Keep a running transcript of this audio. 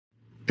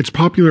It's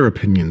popular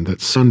opinion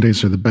that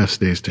Sundays are the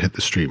best days to hit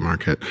the street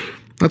market.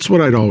 That's what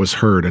I'd always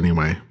heard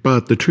anyway,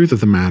 but the truth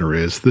of the matter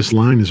is this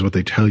line is what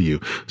they tell you,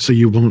 so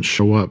you won't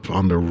show up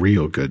on the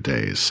real good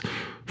days.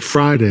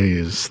 Friday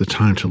is the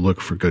time to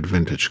look for good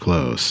vintage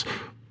clothes.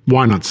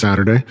 Why not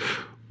Saturday?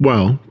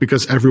 Well,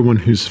 because everyone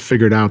who's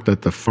figured out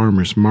that the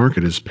farmer's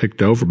market is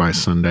picked over by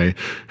Sunday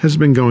has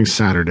been going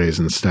Saturdays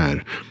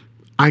instead.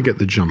 I get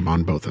the jump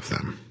on both of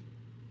them.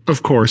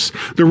 Of course,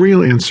 the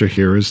real answer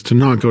here is to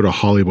not go to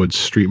Hollywood's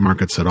street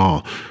markets at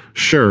all.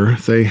 Sure,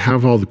 they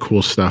have all the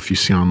cool stuff you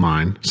see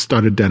online,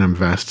 studded denim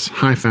vests,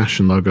 high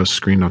fashion logos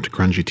screened onto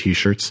grungy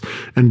t-shirts,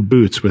 and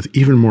boots with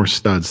even more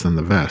studs than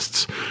the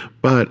vests.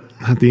 But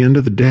at the end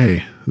of the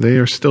day, they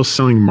are still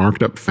selling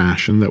marked up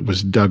fashion that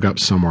was dug up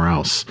somewhere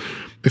else.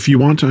 If you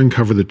want to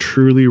uncover the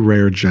truly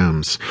rare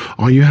gems,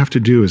 all you have to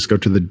do is go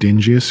to the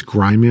dingiest,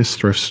 grimiest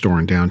thrift store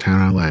in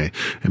downtown LA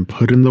and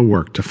put in the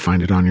work to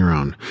find it on your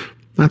own.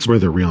 That's where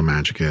the real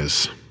magic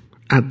is.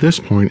 At this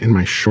point in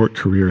my short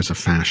career as a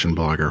fashion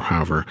blogger,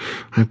 however,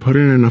 I put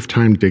in enough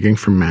time digging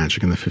for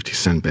magic in the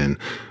 50-cent bin.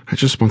 I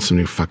just want some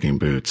new fucking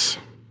boots.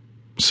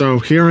 So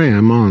here I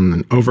am on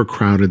an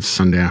overcrowded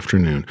Sunday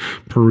afternoon,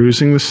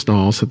 perusing the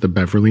stalls at the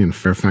Beverly and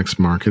Fairfax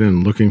market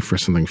and looking for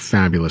something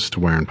fabulous to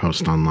wear and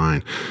post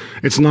online.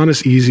 It's not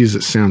as easy as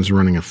it sounds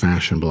running a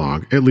fashion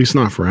blog, at least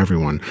not for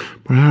everyone,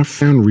 but I've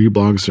found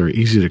reblogs are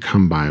easy to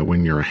come by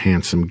when you're a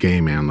handsome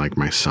gay man like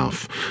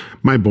myself.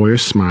 My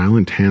boyish smile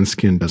and tan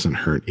skin doesn't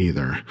hurt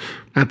either.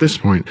 At this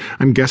point,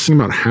 I'm guessing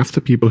about half the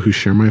people who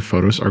share my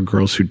photos are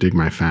girls who dig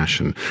my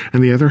fashion,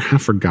 and the other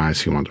half are guys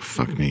who want to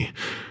fuck me.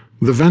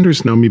 The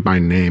vendors know me by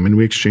name, and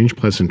we exchange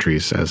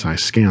pleasantries as I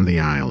scan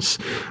the aisles.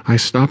 I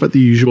stop at the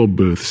usual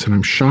booths, and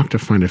I'm shocked to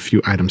find a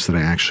few items that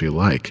I actually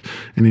like.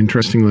 An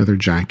interesting leather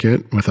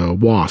jacket with a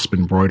wasp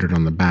embroidered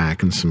on the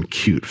back and some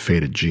cute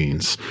faded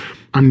jeans.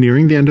 I'm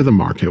nearing the end of the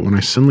market when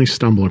I suddenly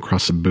stumble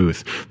across a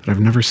booth that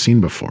I've never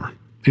seen before.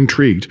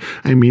 Intrigued,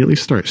 I immediately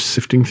start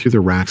sifting through the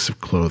racks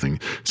of clothing,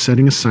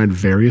 setting aside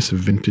various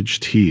vintage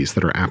tees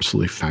that are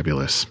absolutely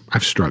fabulous.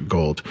 I've struck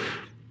gold.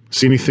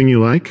 "See anything you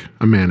like?"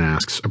 a man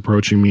asks,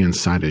 approaching me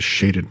inside his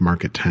shaded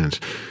market tent.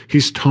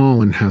 He's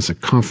tall and has a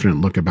confident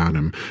look about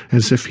him,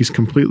 as if he's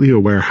completely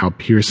aware how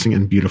piercing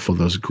and beautiful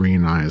those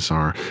green eyes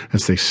are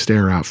as they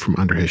stare out from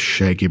under his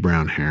shaggy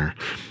brown hair.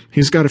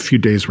 He's got a few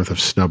days' worth of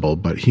stubble,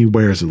 but he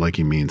wears it like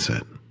he means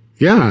it.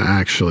 "Yeah,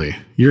 actually.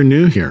 You're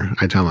new here,"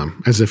 I tell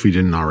him, as if he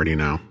didn't already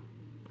know.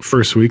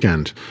 "First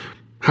weekend.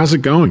 How's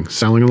it going?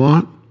 Selling a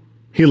lot?"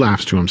 He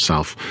laughs to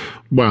himself.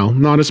 "Well,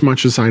 not as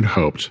much as I'd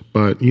hoped,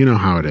 but you know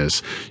how it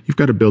is. You've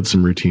got to build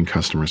some routine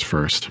customers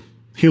first."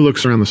 He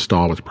looks around the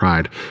stall with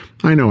pride.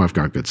 I know I've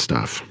got good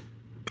stuff.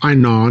 I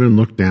nod and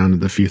look down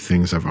at the few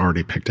things I've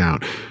already picked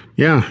out.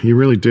 "Yeah, you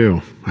really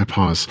do." I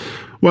pause.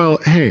 "Well,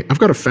 hey, I've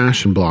got a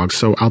fashion blog,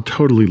 so I'll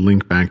totally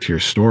link back to your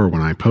store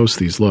when I post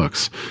these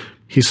looks."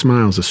 He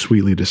smiles a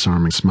sweetly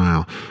disarming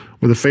smile.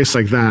 With a face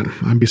like that,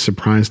 I'd be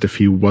surprised if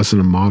he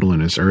wasn't a model in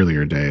his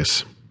earlier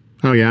days.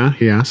 "Oh yeah?"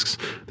 he asks.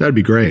 "That'd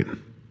be great."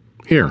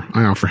 "Here,"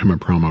 I offer him a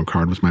promo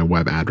card with my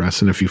web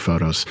address and a few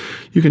photos.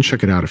 "You can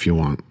check it out if you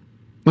want."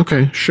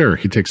 "Okay, sure."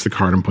 He takes the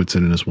card and puts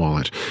it in his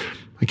wallet.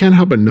 I can't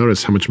help but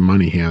notice how much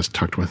money he has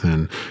tucked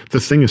within.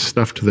 The thing is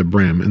stuffed to the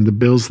brim, and the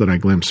bills that I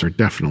glimpse are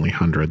definitely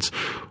hundreds.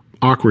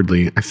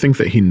 Awkwardly, I think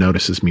that he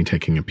notices me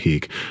taking a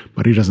peek,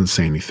 but he doesn't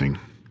say anything.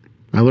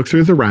 I look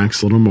through the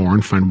racks a little more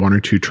and find one or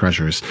two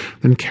treasures,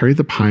 then carry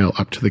the pile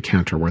up to the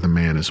counter where the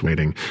man is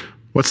waiting.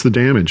 "What's the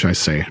damage?" I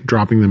say,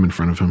 dropping them in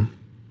front of him.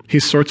 He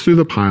sorts through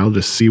the pile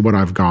to see what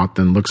I've got,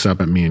 then looks up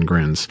at me and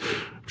grins.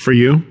 "For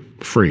you,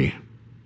 free."